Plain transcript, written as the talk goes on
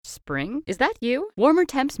spring. Is that you? Warmer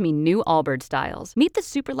temps mean new Allbirds styles. Meet the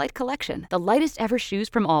Super Light Collection, the lightest ever shoes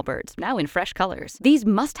from Allbirds, now in fresh colors. These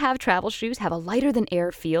must-have travel shoes have a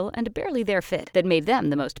lighter-than-air feel and a barely-there fit that made them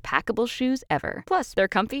the most packable shoes ever. Plus, they're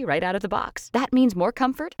comfy right out of the box. That means more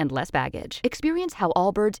comfort and less baggage. Experience how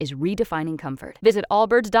Allbirds is redefining comfort. Visit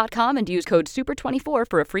allbirds.com and use code SUPER24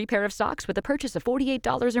 for a free pair of socks with a purchase of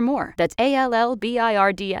 $48 or more. That's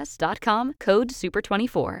ALLBIRDS.com, code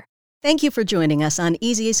SUPER24. Thank you for joining us on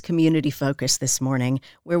Easy's Community Focus this morning,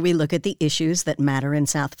 where we look at the issues that matter in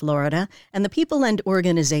South Florida and the people and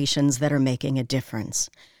organizations that are making a difference.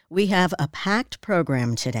 We have a packed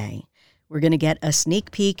program today. We're going to get a sneak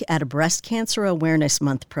peek at a Breast Cancer Awareness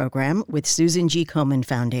Month program with Susan G. Komen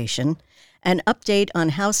Foundation, an update on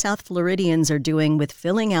how South Floridians are doing with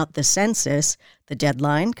filling out the census, the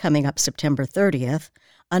deadline coming up September 30th,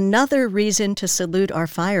 another reason to salute our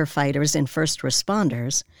firefighters and first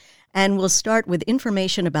responders, and we'll start with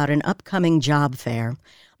information about an upcoming job fair.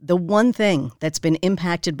 The one thing that's been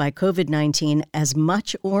impacted by COVID-19 as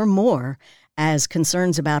much or more as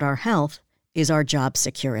concerns about our health is our job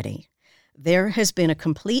security. There has been a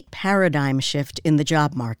complete paradigm shift in the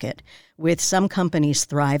job market, with some companies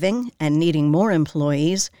thriving and needing more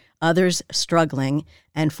employees, others struggling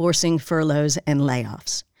and forcing furloughs and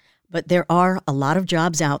layoffs. But there are a lot of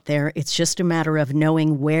jobs out there. It's just a matter of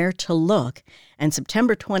knowing where to look. And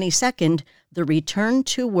September 22nd, the Return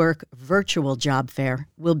to Work virtual job fair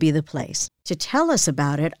will be the place. To tell us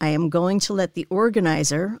about it, I am going to let the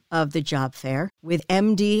organizer of the job fair with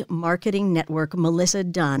MD Marketing Network, Melissa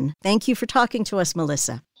Dunn. Thank you for talking to us,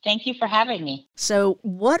 Melissa. Thank you for having me. So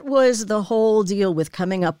what was the whole deal with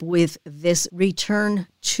coming up with this Return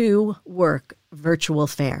to Work virtual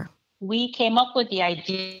fair? We came up with the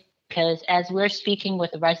idea because as we're speaking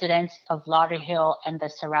with the residents of Lauderdale and the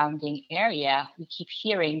surrounding area, we keep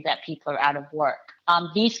hearing that people are out of work.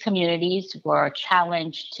 These communities were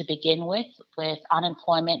challenged to begin with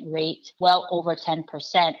unemployment rate well over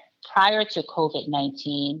 10% prior to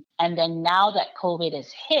COVID-19. And then now that COVID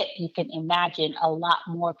has hit, you can imagine a lot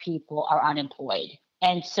more people are unemployed.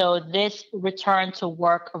 And so this Return to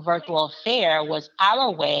Work virtual fair was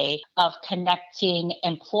our way of connecting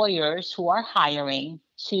employers who are hiring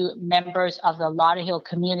to members of the Lauderdale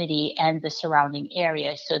community and the surrounding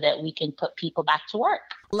area so that we can put people back to work.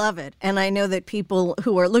 Love it. And I know that people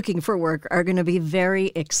who are looking for work are going to be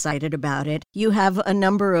very excited about it. You have a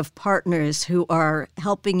number of partners who are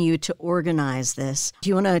helping you to organize this. Do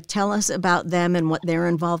you want to tell us about them and what their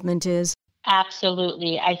involvement is?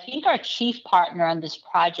 Absolutely. I think our chief partner on this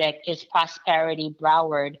project is Prosperity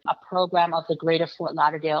Broward, a program of the Greater Fort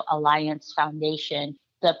Lauderdale Alliance Foundation.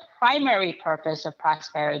 The primary purpose of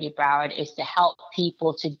Prosperity Broward is to help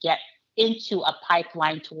people to get into a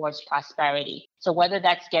pipeline towards prosperity. So whether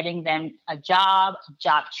that's getting them a job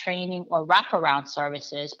training, or wraparound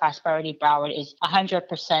services, Prosperity Broward is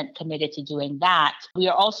 100% committed to doing that. We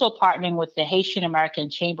are also partnering with the Haitian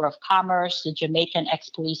American Chamber of Commerce, the Jamaican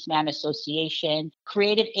Ex-Policeman Association,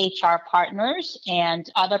 Creative HR Partners, and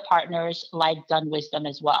other partners like Done Wisdom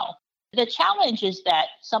as well. The challenge is that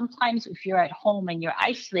sometimes if you're at home and you're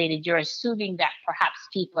isolated, you're assuming that perhaps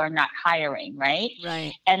people are not hiring, right?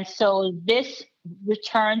 Right. And so this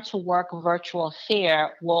Return to Work virtual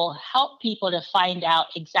fair will help people to find out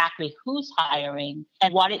exactly who's hiring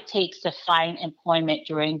and what it takes to find employment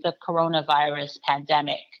during the coronavirus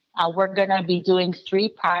pandemic. We're going to be doing three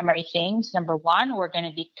primary things. Number one, we're going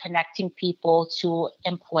to be connecting people to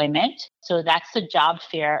employment. So that's the job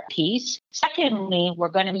fair piece. Secondly, we're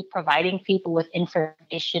going to be providing people with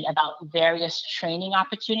information about various training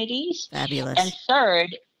opportunities. Fabulous. And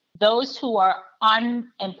third, those who are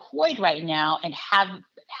unemployed right now and have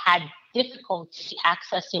had difficulty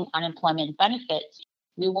accessing unemployment benefits,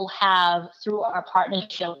 we will have, through our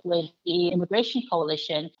partnership with the Immigration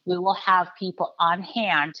Coalition, we will have people on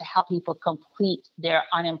hand to help people complete their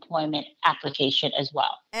unemployment application as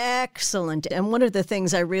well. Excellent. And one of the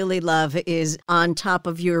things I really love is on top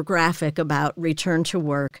of your graphic about return to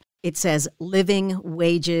work, it says living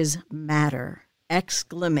wages matter.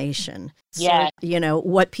 Exclamation. Yeah. So,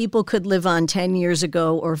 what people could live on 10 years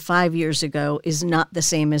ago or 5 years ago is not the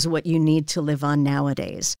same as what you need to live on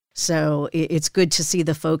nowadays. So it's good to see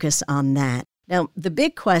the focus on that. Now, the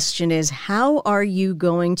big question is, how are you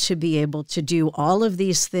going to be able to do all of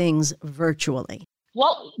these things virtually?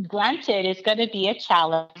 Well, granted, it's going to be a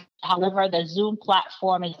challenge. However, the Zoom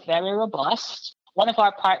platform is very robust. One of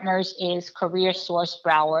our partners is Career Source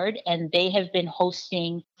Broward, and they have been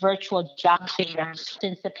hosting virtual job fairs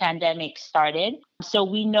since the pandemic started. So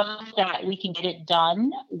we know that we can get it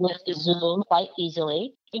done with Zoom quite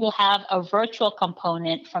easily. We'll have a virtual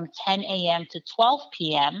component from 10 a.m. to 12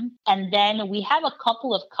 p.m. And then we have a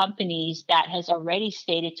couple of companies that has already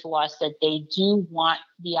stated to us that they do want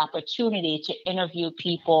the opportunity to interview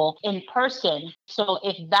people in person. So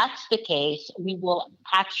if that's the case, we will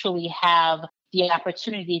actually have the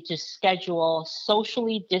opportunity to schedule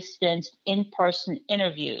socially distanced in-person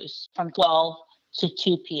interviews from 12 to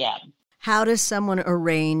 2 p.m. How does someone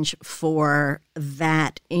arrange for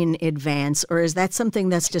that in advance, or is that something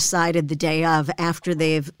that's decided the day of after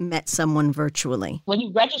they've met someone virtually? When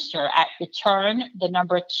you register at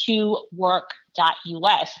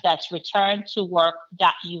return2work.us, that's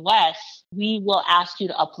return2work.us, we will ask you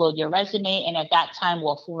to upload your resume, and at that time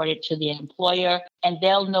we'll forward it to the employer, and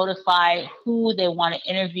they'll notify who they want to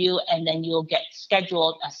interview, and then you'll get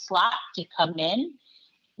scheduled a slot to come in.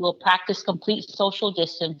 We'll practice complete social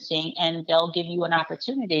distancing, and they'll give you an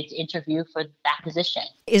opportunity to interview for that position.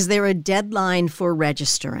 Is there a deadline for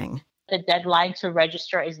registering? The deadline to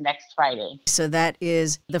register is next Friday. So that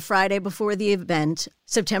is the Friday before the event,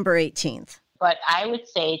 September 18th. But I would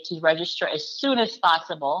say to register as soon as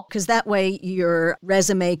possible. Because that way your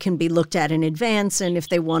resume can be looked at in advance, and if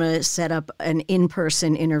they want to set up an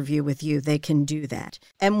in-person interview with you, they can do that.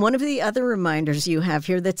 And one of the other reminders you have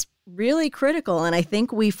here that's really critical, and I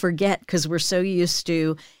think we forget because we're so used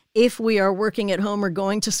to, if we are working at home or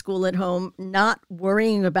going to school at home, not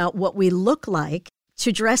worrying about what we look like,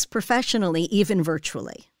 to dress professionally, even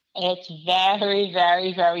virtually. It's very,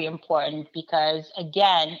 very, very important because,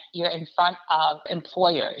 again, you're in front of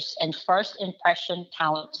employers and first impression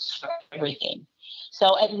counts for everything.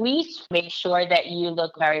 So at least make sure that you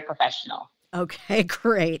look very professional. Okay,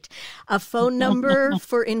 great. A phone number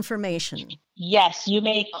for information. Yes, you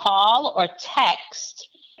may call or text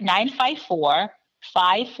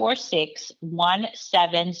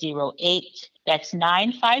 954-546-1708. That's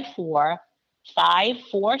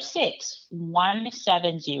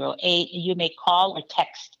 954-546-1708. You may call or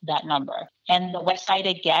text that number. And the website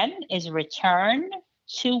again is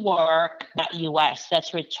return2work.us.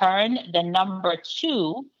 That's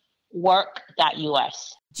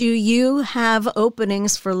return2work.us. Do you have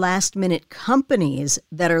openings for last-minute companies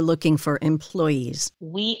that are looking for employees?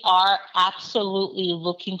 We are absolutely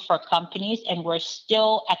looking for companies, and we're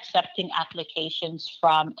still accepting applications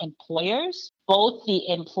from employers. Both the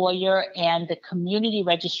employer and the community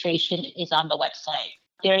registration is on the website.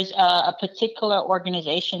 There's a particular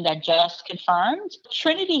organization that just confirmed,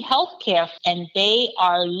 Trinity Healthcare, and they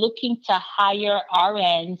are looking to hire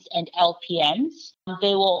RNs and LPNs.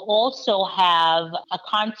 They will also have a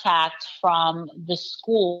contact from the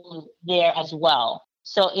school there as well.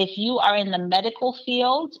 So if you are in the medical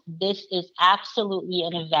field, this is absolutely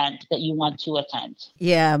an event that you want to attend.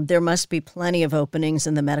 Yeah, there must be plenty of openings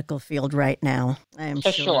in the medical field right now, I am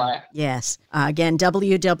For sure. Yes. Again,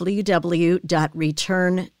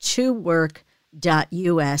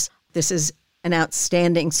 www.return2work.us. This is an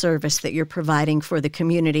outstanding service that you're providing for the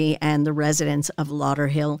community and the residents of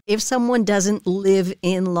Lauderdale. If someone doesn't live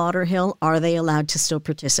in Lauderdale, are they allowed to still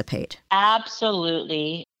participate?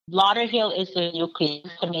 Absolutely. Lauderdale is the nucleus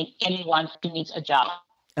to make anyone who needs a job.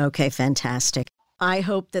 Okay, fantastic. I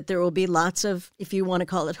hope that there will be lots of, if you want to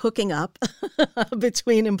call it hooking up,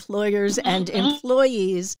 between employers and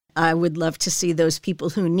employees. I would love to see those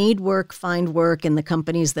people who need work find work, and the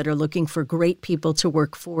companies that are looking for great people to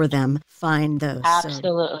work for them find those.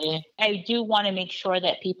 Absolutely. So I do want to make sure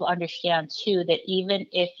that people understand, too, that even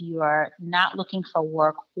if you are not looking for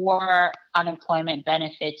work or unemployment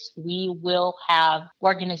benefits, we will have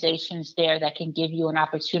organizations there that can give you an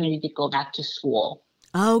opportunity to go back to school.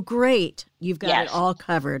 Oh, great. You've got it all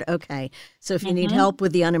covered. Okay. So if you need help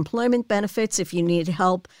with the unemployment benefits, if you need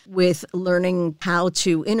help with learning how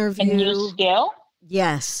to interview. A new skill?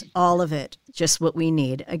 Yes, all of it. Just what we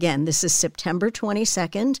need. Again, this is September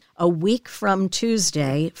 22nd, a week from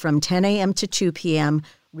Tuesday, from 10 a.m. to 2 p.m.,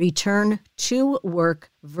 Return to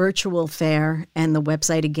Work Virtual Fair. And the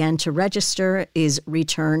website again to register is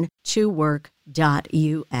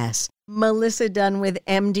return2work.us. Melissa Dunn with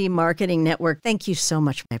MD Marketing Network. Thank you so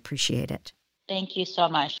much. I appreciate it. Thank you so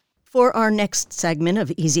much. For our next segment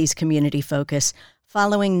of EZ's Community Focus,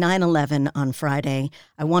 following 9/11 on Friday,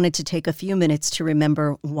 I wanted to take a few minutes to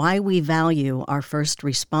remember why we value our first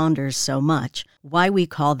responders so much, why we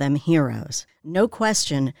call them heroes. No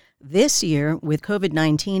question, this year, with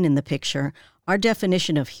COVID-19 in the picture, our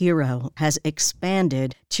definition of hero has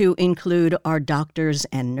expanded to include our doctors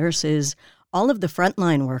and nurses, all of the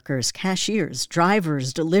frontline workers, cashiers,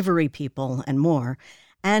 drivers, delivery people, and more.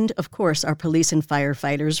 And, of course, our police and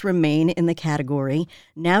firefighters remain in the category,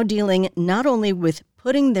 now dealing not only with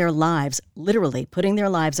putting their lives, literally putting their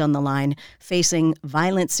lives on the line, facing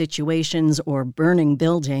violent situations or burning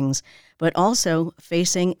buildings, but also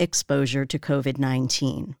facing exposure to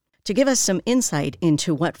COVID-19. To give us some insight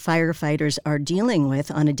into what firefighters are dealing with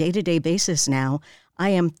on a day-to-day basis now, I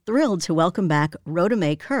am thrilled to welcome back Rhoda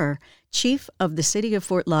Mae Kerr, Chief of the City of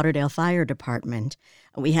Fort Lauderdale Fire Department.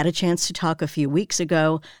 We had a chance to talk a few weeks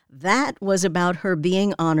ago. That was about her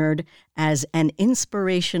being honored as an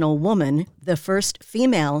inspirational woman, the first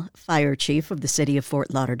female fire chief of the city of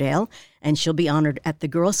Fort Lauderdale, and she'll be honored at the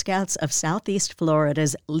Girl Scouts of Southeast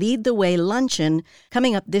Florida's Lead the Way Luncheon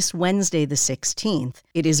coming up this Wednesday, the 16th.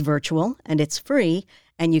 It is virtual and it's free,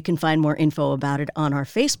 and you can find more info about it on our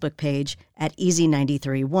Facebook page at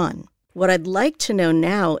Easy931. What I'd like to know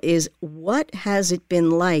now is, what has it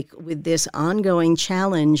been like with this ongoing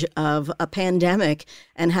challenge of a pandemic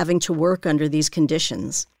and having to work under these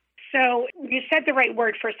conditions? So you said the right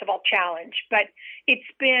word, first of all, challenge, but it's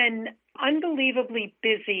been unbelievably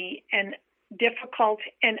busy and difficult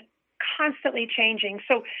and constantly changing.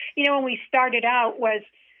 So, when we started out was,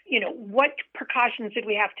 what precautions did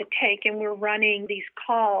we have to take? And we're running these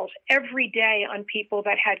calls every day on people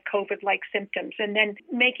that had COVID-like symptoms, and then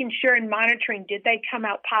making sure and monitoring, did they come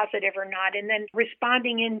out positive or not? And then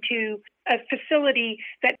responding into a facility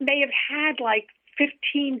that may have had like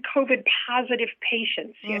 15 COVID positive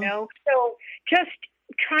patients, So just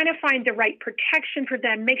trying to find the right protection for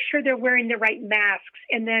them, make sure they're wearing the right masks,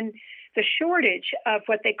 and then the shortage of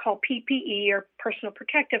what they call PPE or personal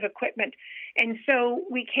protective equipment. And so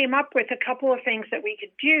we came up with a couple of things that we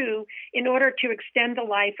could do in order to extend the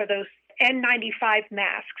life of those N95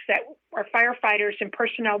 masks that our firefighters and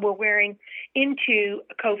personnel were wearing into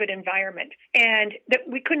a COVID environment, and that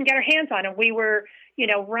we couldn't get our hands on. And we were,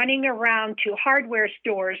 running around to hardware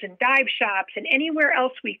stores and dive shops and anywhere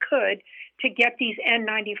else we could to get these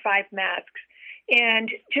N95 masks, and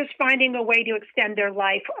just finding a way to extend their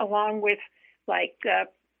life, along with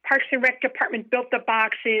Parks and Rec Department built the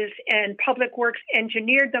boxes and Public Works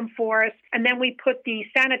engineered them for us. And then we put the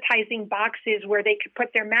sanitizing boxes where they could put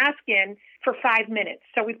their mask in for 5 minutes.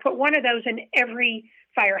 So we put one of those in every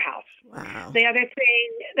firehouse. Wow. The other thing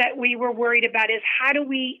that we were worried about is, how do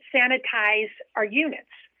we sanitize our units?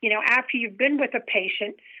 After you've been with a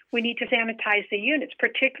patient, we need to sanitize the units,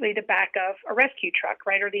 particularly the back of a rescue truck,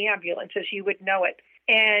 right, or the ambulance, as you would know it.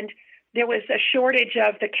 And there was a shortage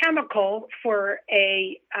of the chemical for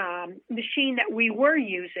a machine that we were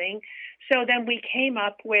using. So then we came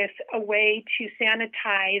up with a way to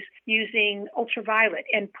sanitize using ultraviolet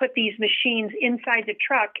and put these machines inside the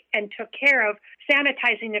truck and took care of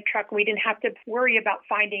sanitizing the truck. We didn't have to worry about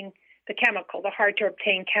finding the chemical, the hard to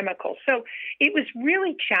obtain chemical. So it was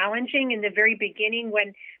really challenging in the very beginning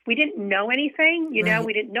when we didn't know anything. Right.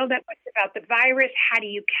 We didn't know that much about the virus. How do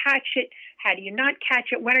you catch it? How do you not catch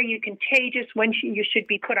it? When are you contagious? When you should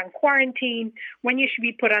be put on quarantine? When you should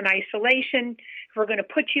be put on isolation? If we're going to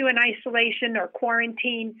put you in isolation or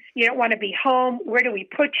quarantine, you don't want to be home. Where do we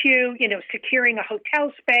put you? Securing a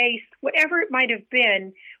hotel space, whatever it might have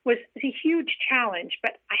been, was a huge challenge.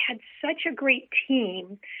 But I had such a great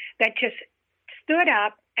team that just stood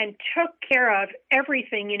up and took care of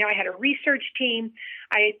everything. I had a research team.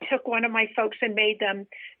 I took one of my folks and made them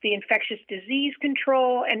the infectious disease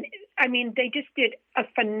control. And they just did a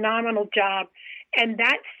phenomenal job. And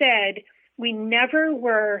that said, we never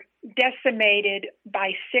were decimated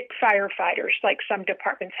by sick firefighters like some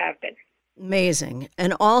departments have been. Amazing.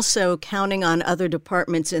 And also counting on other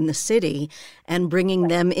departments in the city and bringing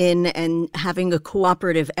them in and having a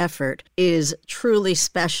cooperative effort is truly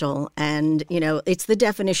special. And, it's the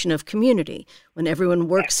definition of community, when everyone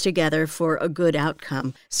works together for a good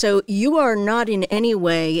outcome. So you are not in any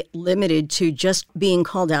way limited to just being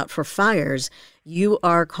called out for fires. You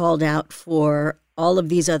are called out for all of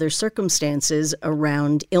these other circumstances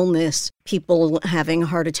around illness, people having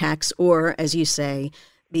heart attacks, or, as you say,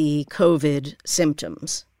 the COVID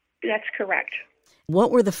symptoms. That's correct.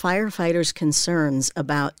 What were the firefighters' concerns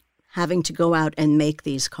about having to go out and make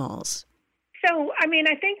these calls? So, I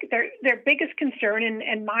think their biggest concern,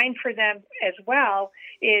 and mine for them as well,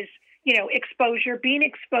 is, exposure, being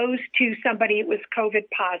exposed to somebody who was COVID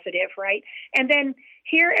positive, right? And then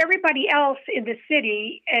here, everybody else in the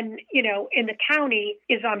city and, in the county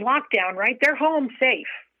is on lockdown, right? They're home safe,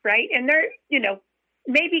 right? And they're,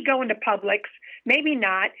 maybe going to Publix, maybe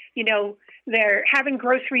not, they're having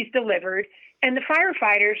groceries delivered, and the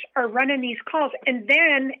firefighters are running these calls, and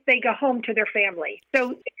then they go home to their family. So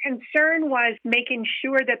the concern was making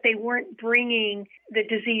sure that they weren't bringing the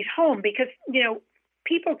disease home, because,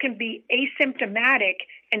 people can be asymptomatic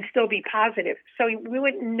and still be positive. So we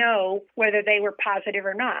wouldn't know whether they were positive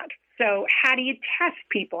or not. So how do you test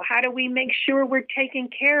people? How do we make sure we're taking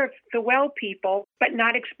care of the well people, but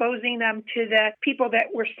not exposing them to the people that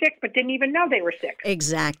were sick but didn't even know they were sick?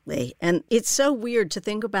 Exactly. And it's so weird to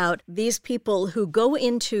think about these people who go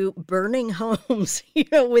into burning homes,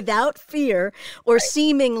 without fear or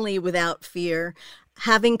seemingly without fear,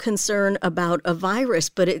 having concern about a virus,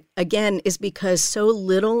 but it, again, is because so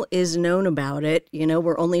little is known about it.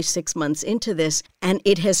 We're only 6 months into this, and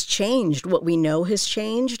it has changed. What we know has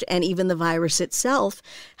changed, and even the virus itself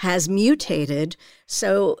has mutated.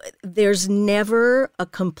 So there's never a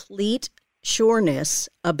complete sureness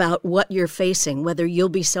about what you're facing, whether you'll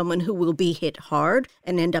be someone who will be hit hard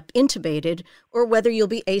and end up intubated, or whether you'll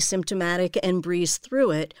be asymptomatic and breeze through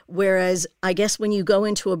it. Whereas I guess when you go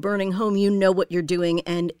into a burning home, you know what you're doing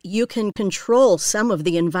and you can control some of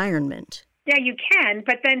the environment. Yeah, you can.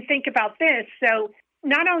 But then think about this. So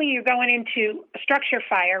not only are you going into a structure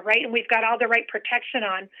fire, right, and we've got all the right protection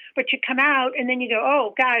on, but you come out and then you go,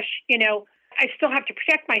 oh, gosh, I still have to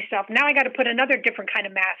protect myself. Now I got to put another different kind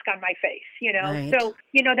of mask on my face, Right. So,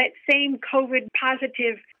 that same COVID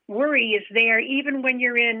positive worry is there even when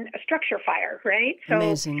you're in a structure fire, right? So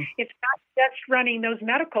Amazing. It's not just running those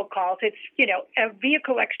medical calls. It's, a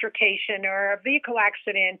vehicle extrication or a vehicle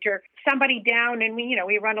accident or somebody down. And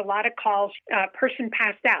we run a lot of calls, person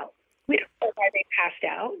passed out. We don't know why they passed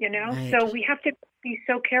out, Right. So we have to be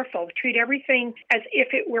so careful, treat everything as if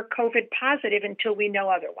it were COVID positive until we know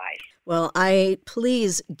otherwise. Well,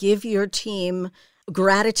 please give your team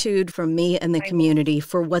gratitude from me and the community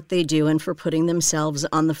for what they do and for putting themselves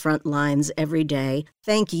on the front lines every day.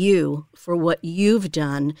 Thank you for what you've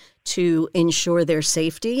done to ensure their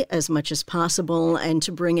safety as much as possible and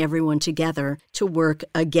to bring everyone together to work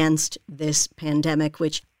against this pandemic,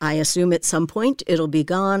 which I assume at some point it'll be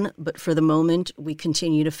gone, but for the moment we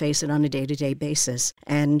continue to face it on a day-to-day basis.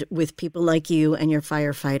 And with people like you and your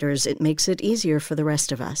firefighters, it makes it easier for the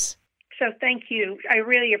rest of us. So thank you. I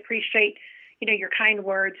really appreciate your kind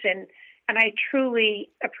words, and I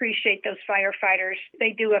truly appreciate those firefighters.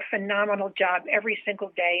 They do a phenomenal job every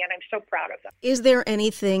single day, and I'm so proud of them. Is there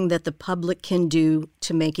anything that the public can do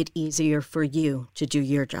to make it easier for you to do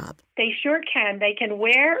your job? They sure can. They can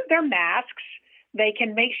wear their masks. They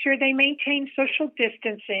can make sure they maintain social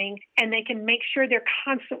distancing, and they can make sure they're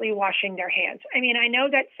constantly washing their hands. I mean, I know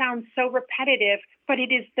that sounds so repetitive, but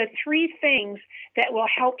it is the three things that will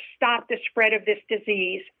help stop the spread of this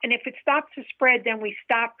disease. And if it stops the spread, then we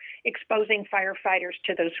stop exposing firefighters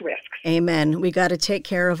to those risks. Amen. We got to take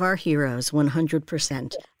care of our heroes,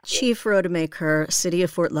 100%. Chief Rodemaker, City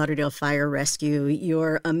of Fort Lauderdale Fire Rescue,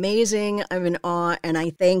 you're amazing. I'm in awe, and I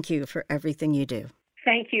thank you for everything you do.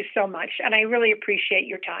 Thank you so much, and I really appreciate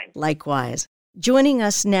your time. Likewise. Joining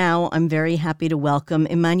us now, I'm very happy to welcome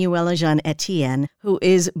Emanuela Jean Etienne, who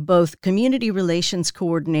is both Community Relations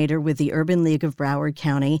Coordinator with the Urban League of Broward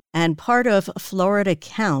County and part of Florida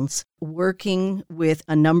Counts, working with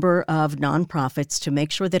a number of nonprofits to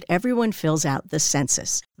make sure that everyone fills out the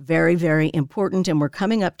census. Very, very important, and we're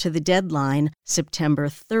coming up to the deadline, September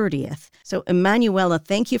 30th. So, Emanuela,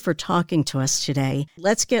 thank you for talking to us today.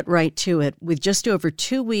 Let's get right to it. With just over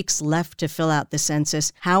 2 weeks left to fill out the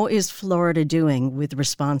census, how is Florida doing with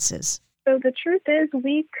responses? So the truth is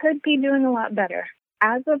we could be doing a lot better.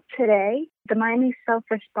 As of today, the Miami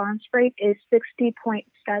self-response rate is 60.7,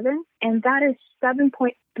 and that is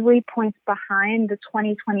 7.3 points behind the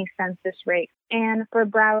 2020 census rate. And for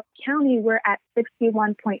Broward County, we're at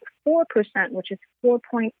 61.4%, which is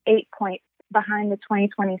 4.8 points behind the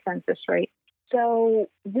 2020 census rate. So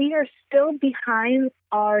we are still behind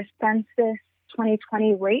our census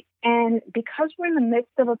 2020 rate. And because we're in the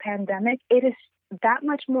midst of a pandemic, it is that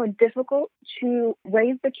much more difficult to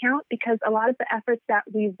raise the count because a lot of the efforts that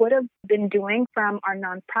we would have been doing from our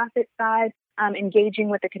nonprofit side, engaging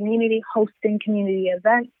with the community, hosting community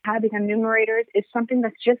events, having enumerators is something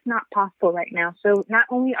that's just not possible right now. So not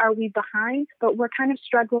only are we behind, but we're kind of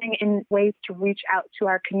struggling in ways to reach out to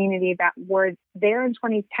our community that were there in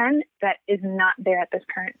 2010 that is not there at this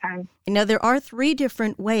current time. Now, there are 3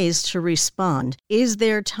 different ways to respond. Is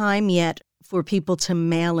there time yet for people to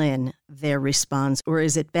mail in their response, or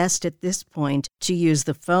is it best at this point to use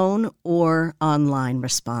the phone or online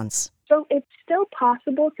response? So it's still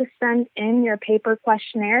possible to send in your paper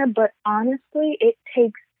questionnaire, but honestly, it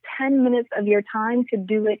takes 10 minutes of your time to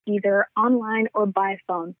do it either online or by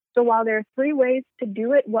phone. So while there are 3 ways to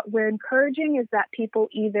do it, what we're encouraging is that people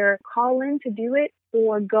either call in to do it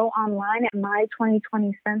or go online at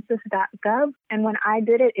my2020census.gov. And when I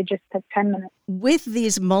did it, it just took 10 minutes. With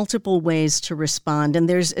these multiple ways to respond, and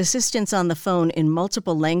there's assistance on the phone in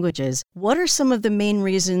multiple languages, what are some of the main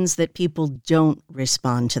reasons that people don't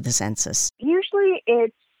respond to the census? Usually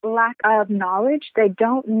it's lack of knowledge. They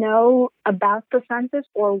don't know about the census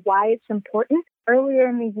or why it's important. Earlier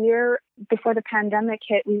in the year, before the pandemic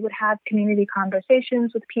hit, we would have community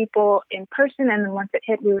conversations with people in person, and then once it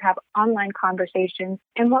hit, we would have online conversations.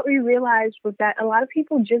 And what we realized was that a lot of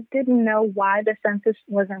people just didn't know why the census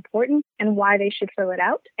was important and why they should fill it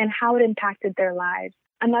out and how it impacted their lives.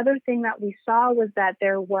 Another thing that we saw was that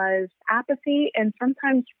there was apathy and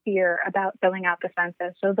sometimes fear about filling out the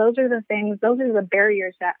census. So those are the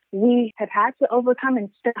barriers that we have had to overcome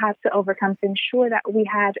and still have to overcome to ensure that we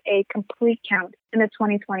have a complete count in the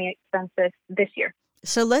 2020 census this year.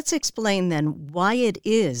 So let's explain then why it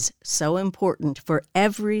is so important for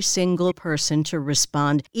every single person to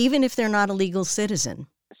respond, even if they're not a legal citizen.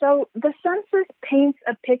 So the census paints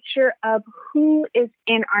a picture of who is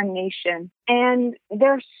in our nation. And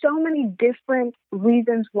there are so many different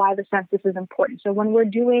reasons why the census is important. So when we're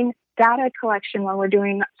doing data collection, when we're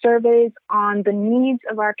doing surveys on the needs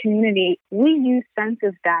of our community, we use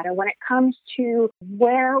census data. When it comes to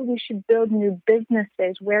where we should build new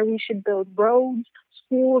businesses, where we should build roads,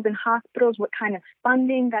 schools and hospitals, what kind of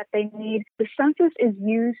funding that they need, the census is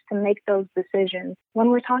used to make those decisions. When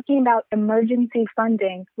we're talking about emergency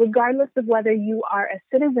funding, regardless of whether you are a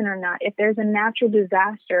citizen or not, if there's a natural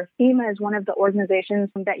disaster, FEMA is one of the organizations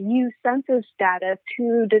that use census data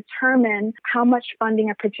to determine how much funding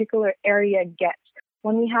a particular area gets.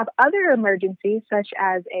 When we have other emergencies, such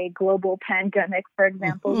as a global pandemic, for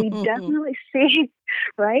example, we definitely see,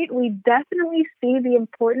 right? We definitely see the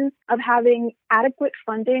importance of having adequate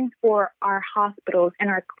funding for our hospitals and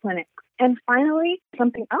our clinics. And finally,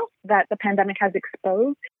 something else that the pandemic has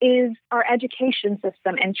exposed is our education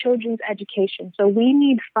system and children's education. So we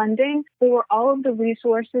need funding for all of the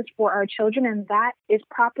resources for our children, and that is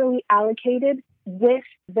properly allocated with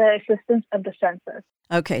the assistance of the census.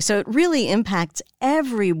 Okay, so it really impacts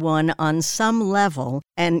everyone on some level.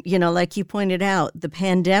 And, like you pointed out, the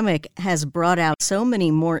pandemic has brought out so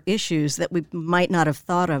many more issues that we might not have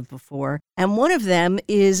thought of before. And one of them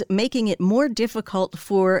is making it more difficult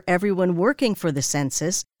for everyone working for the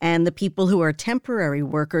census and the people who are temporary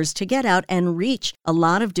workers to get out and reach a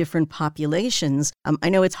lot of different populations. I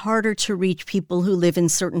know it's harder to reach people who live in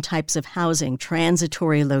certain types of housing,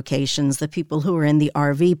 transitory locations, the people who are in the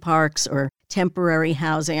RV parks or temporary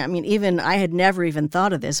housing. I mean, I had never even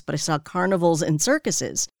thought of this, but I saw carnivals and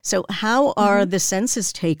circuses. So how are the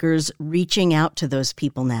census takers reaching out to those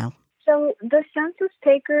people now? So the census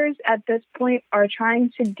takers at this point are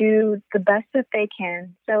trying to do the best that they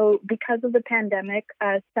can. So because of the pandemic,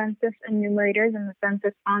 census enumerators and the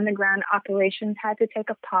census on-the-ground operations had to take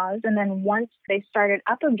a pause. And then once they started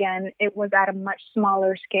up again, it was at a much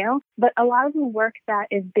smaller scale. But a lot of the work that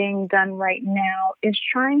is being done right now is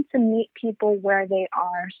trying to meet people where they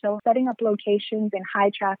are. So setting up locations in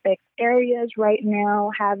high-traffic areas right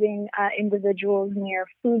now, having individuals near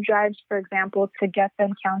food drives, for example, to get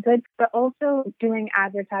them counted, but also doing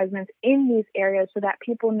advertisements in these areas so that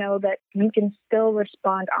people know that you can still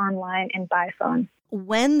respond online and by phone.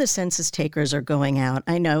 When the census takers are going out,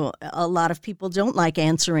 I know a lot of people don't like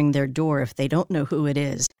answering their door if they don't know who it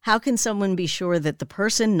is. How can someone be sure that the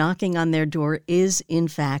person knocking on their door is, in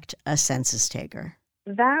fact, a census taker?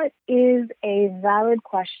 That is a valid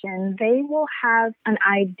question. They will have an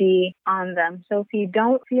ID on them. So if you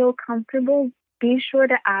don't feel comfortable, be sure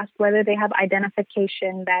to ask whether they have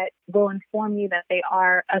identification that will inform you that they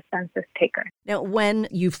are a census taker. Now, when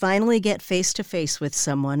you finally get face-to-face with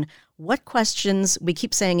someone, what questions, we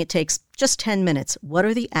keep saying it takes just 10 minutes, what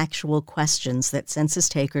are the actual questions that census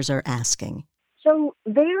takers are asking? So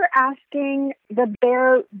they're asking the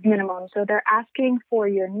bare minimum. So they're asking for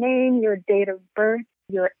your name, your date of birth,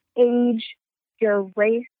 your age, your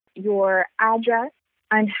race, your address,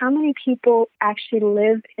 and how many people actually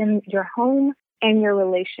live in your home and your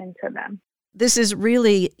relation to them. This is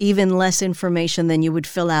really even less information than you would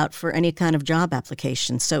fill out for any kind of job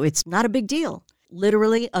application. So it's not a big deal.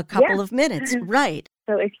 Literally a couple of minutes. Right.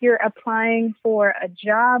 So if you're applying for a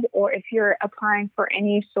job or if you're applying for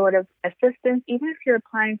any sort of assistance, even if you're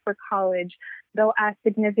applying for college, they'll ask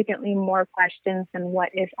significantly more questions than what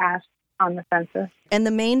is asked on the census. And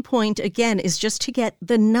the main point, again, is just to get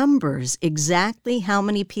the numbers, exactly how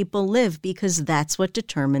many people live, because that's what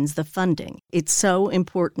determines the funding. It's so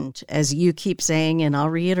important, as you keep saying, and I'll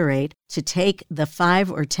reiterate, to take the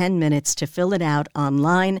 5 or 10 minutes to fill it out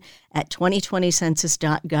online at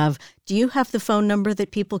 2020census.gov. Do you have the phone number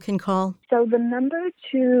that people can call? So the number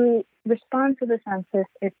to respond to the census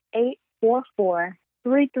is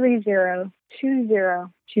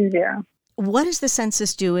 844-330-2020. What is the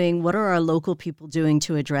census doing? What are our local people doing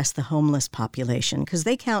to address the homeless population? Because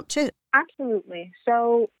they count too. Absolutely.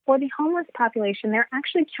 So for the homeless population, they're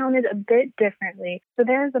actually counted a bit differently. So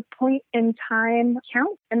there's a point-in-time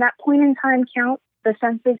count, and that point-in-time count, the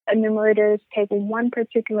census enumerators take one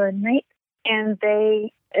particular night, and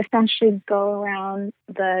they essentially go around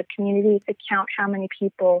the community to count how many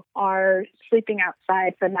people are sleeping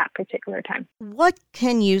outside for that particular time. What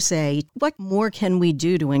can you say? What more can we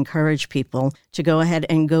do to encourage people to go ahead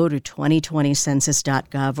and go to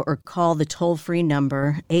 2020census.gov or call the toll-free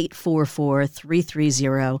number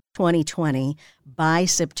 844-330-2020 by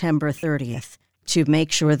September 30th to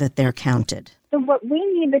make sure that they're counted? So what we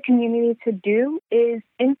need the community to do is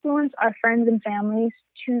influence our friends and families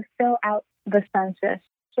to fill out the census.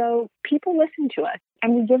 So people listen to us,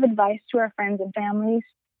 and we give advice to our friends and families.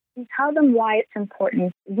 We tell them why it's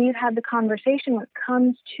important. We've had the conversation when it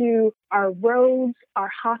comes to our roads, our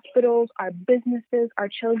hospitals, our businesses, our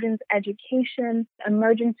children's education,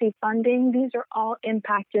 emergency funding. These are all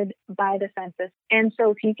impacted by the census. And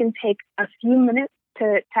so if you can take a few minutes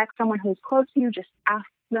to text someone who's close to you, just ask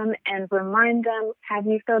them and remind them, have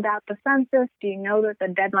you filled out the census? Do you know that the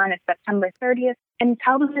deadline is September 30th? And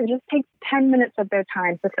tell them to just take 10 minutes of their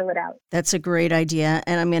time to fill it out. That's a great idea.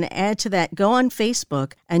 And I'm going to add to that, go on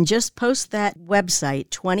Facebook and just post that website,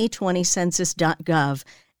 2020census.gov,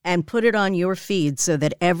 and put it on your feed so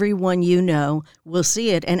that everyone you know will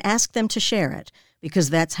see it, and ask them to share it,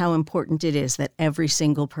 because that's how important it is that every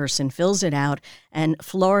single person fills it out. And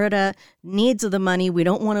Florida needs the money. We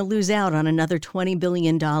don't want to lose out on another $20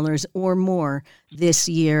 billion or more this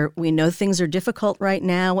year. We know things are difficult right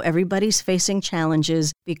now. Everybody's facing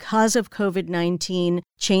challenges because of COVID-19,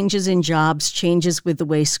 changes in jobs, changes with the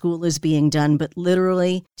way school is being done, but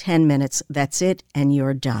literally 10 minutes, that's it, and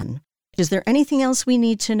you're done. Is there anything else we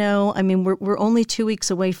need to know? I mean, we're only 2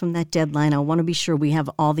 weeks away from that deadline. I want to be sure we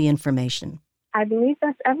have all the information. I believe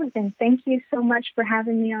that's everything. Thank you so much for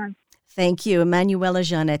having me on. Thank you. Emanuela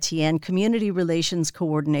Jean-Etienne, Community Relations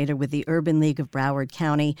Coordinator with the Urban League of Broward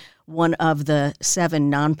County, one of the 7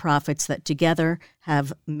 nonprofits that together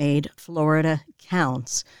have made Florida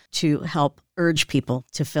Counts to help urge people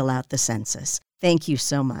to fill out the census. Thank you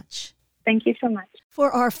so much. Thank you so much.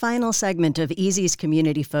 For our final segment of Easy's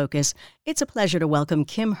Community Focus, it's a pleasure to welcome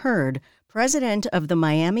Kim Hurd, President of the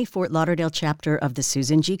Miami-Fort Lauderdale chapter of the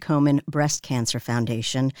Susan G. Komen Breast Cancer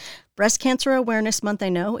Foundation. Breast Cancer Awareness Month, I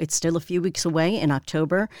know it's still a few weeks away in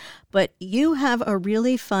October, but you have a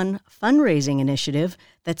really fun fundraising initiative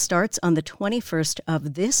that starts on the 21st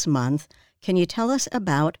of this month. Can you tell us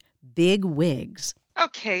about Big Wigs?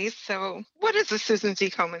 Okay, so what is a Susan G.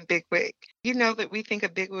 Komen Big Wig? You know that we think a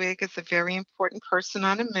big wig is a very important person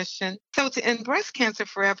on a mission. So to end breast cancer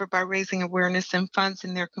forever by raising awareness and funds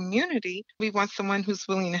in their community, we want someone who's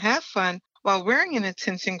willing to have fun while wearing an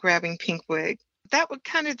attention-grabbing pink wig. That would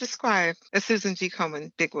kind of describe a Susan G.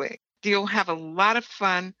 Komen Big Wig. You'll have a lot of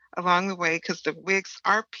fun along the way because the wigs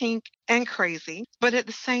are pink and crazy, but at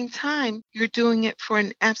the same time, you're doing it for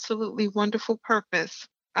an absolutely wonderful purpose.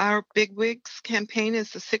 Our Big Wigs campaign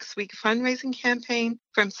is a 6-week fundraising campaign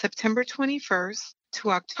from September 21st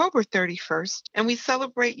to October 31st, and we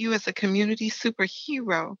celebrate you as a community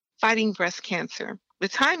superhero fighting breast cancer. The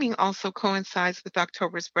timing also coincides with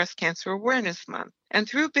October's Breast Cancer Awareness Month. And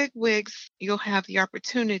through Big Wigs, you'll have the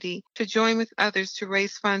opportunity to join with others to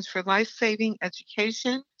raise funds for life-saving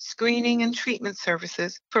education, screening, and treatment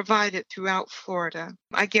services provided throughout Florida.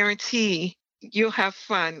 I guarantee you'll have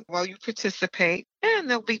fun while you participate, and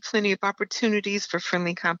there'll be plenty of opportunities for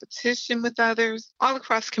friendly competition with others all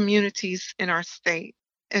across communities in our state.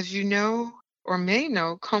 As you know or may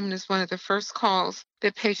know, Komen is one of the first calls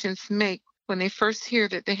that patients make when they first hear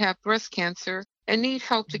that they have breast cancer and need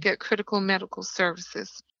help to get critical medical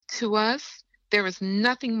services. To us, there is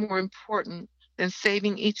nothing more important than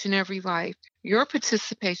saving each and every life. Your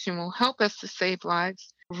participation will help us to save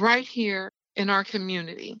lives right here in our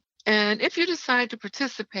community. And if you decide to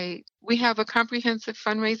participate, we have a comprehensive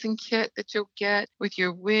fundraising kit that you'll get with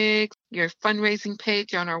your wig, your fundraising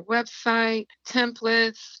page on our website,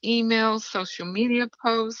 templates, emails, social media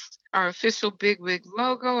posts, our official Big Wig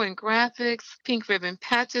logo and graphics, pink ribbon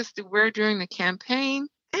patches to wear during the campaign.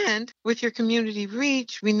 And with your community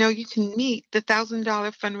reach, we know you can meet the $1,000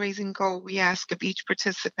 fundraising goal we ask of each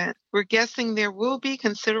participant. We're guessing there will be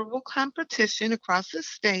considerable competition across the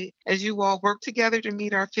state as you all work together to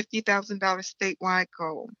meet our $50,000 statewide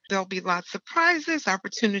goal. There'll be lots of prizes,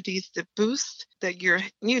 opportunities to boost that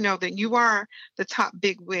that you are the top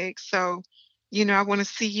big wig. So, I want to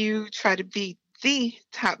see you try to be the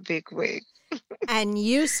top big wig. And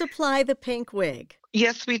you supply the pink wig.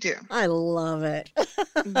 Yes, we do. I love it.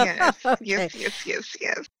 Yes, Okay.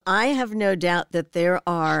 yes. I have no doubt that there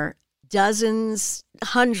are dozens,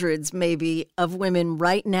 hundreds maybe, of women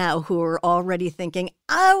right now who are already thinking,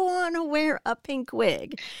 I want to wear a pink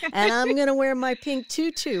wig, and I'm going to wear my pink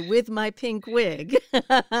tutu with my pink wig.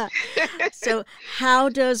 So how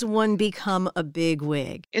does one become a big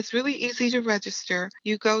wig? It's really easy to register.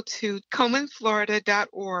 You go to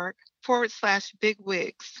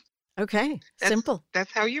KomenFlorida.org/bigwigs. Okay, simple.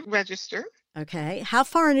 That's how you register. Okay. How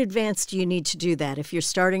far in advance do you need to do that? If you're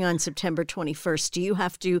starting on September 21st, do you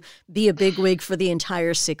have to be a bigwig for the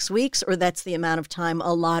entire 6 weeks, or that's the amount of time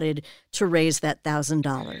allotted to raise that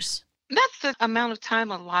 $1,000? That's the amount of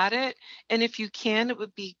time allotted. And if you can, it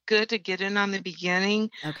would be good to get in on the beginning,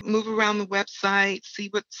 move around the website, see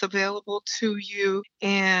what's available to you.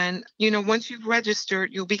 And, once you've registered,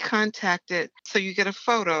 you'll be contacted. So you get a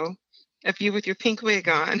photo of you with your pink wig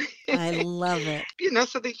on. I love it.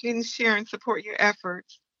 So that you can share and support your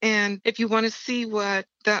efforts. And if you want to see what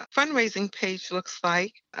the fundraising page looks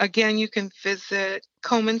like, again, you can visit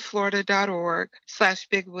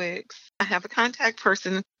KomenFlorida.org/bigwigs. I have a contact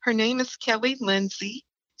person. Her name is Kelly Lindsay.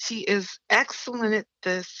 She is excellent at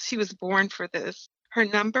this. She was born for this. Her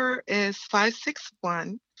number is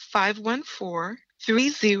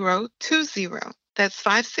 561-514-3020. That's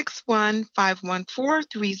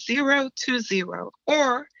 561-514-3020,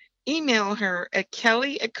 or email her at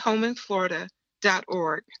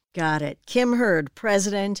kelly@KomenFlorida.org. Got it. Kim Hurd,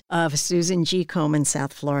 president of Susan G. Komen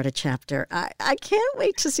South Florida chapter. I can't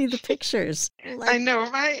wait to see the pictures. I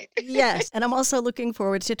know, right? Yes. And I'm also looking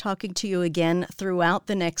forward to talking to you again throughout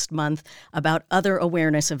the next month about other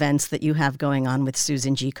awareness events that you have going on with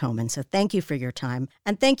Susan G. Komen. So thank you for your time.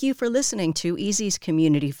 And thank you for listening to Easy's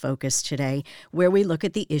Community Focus today, where we look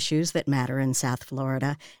at the issues that matter in South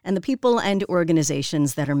Florida and the people and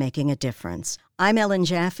organizations that are making a difference. I'm Ellen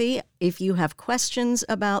Jaffe. If you have questions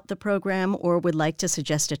about the program or would like to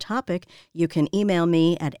suggest a topic, you can email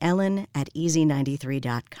me at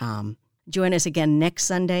ellen@easy93.com. Join us again next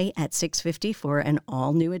Sunday at 6:50 for an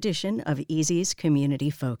all-new edition of Easy's Community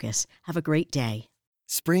Focus. Have a great day.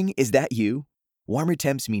 Spring, is that you? Warmer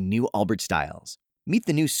temps mean new Allbirds styles. Meet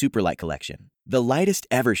the new Superlight collection, the lightest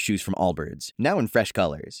ever shoes from Allbirds, now in fresh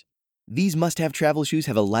colors. These must-have travel shoes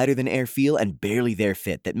have a lighter-than-air feel and barely there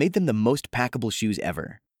fit that made them the most packable shoes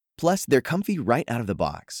ever. Plus, they're comfy right out of the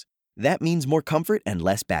box. That means more comfort and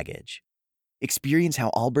less baggage. Experience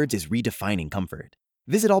how Allbirds is redefining comfort.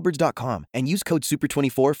 Visit allbirds.com and use code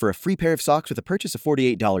SUPER24 for a free pair of socks with a purchase of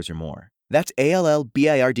 $48 or more. That's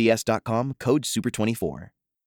ALLBIRDS.com, code SUPER24.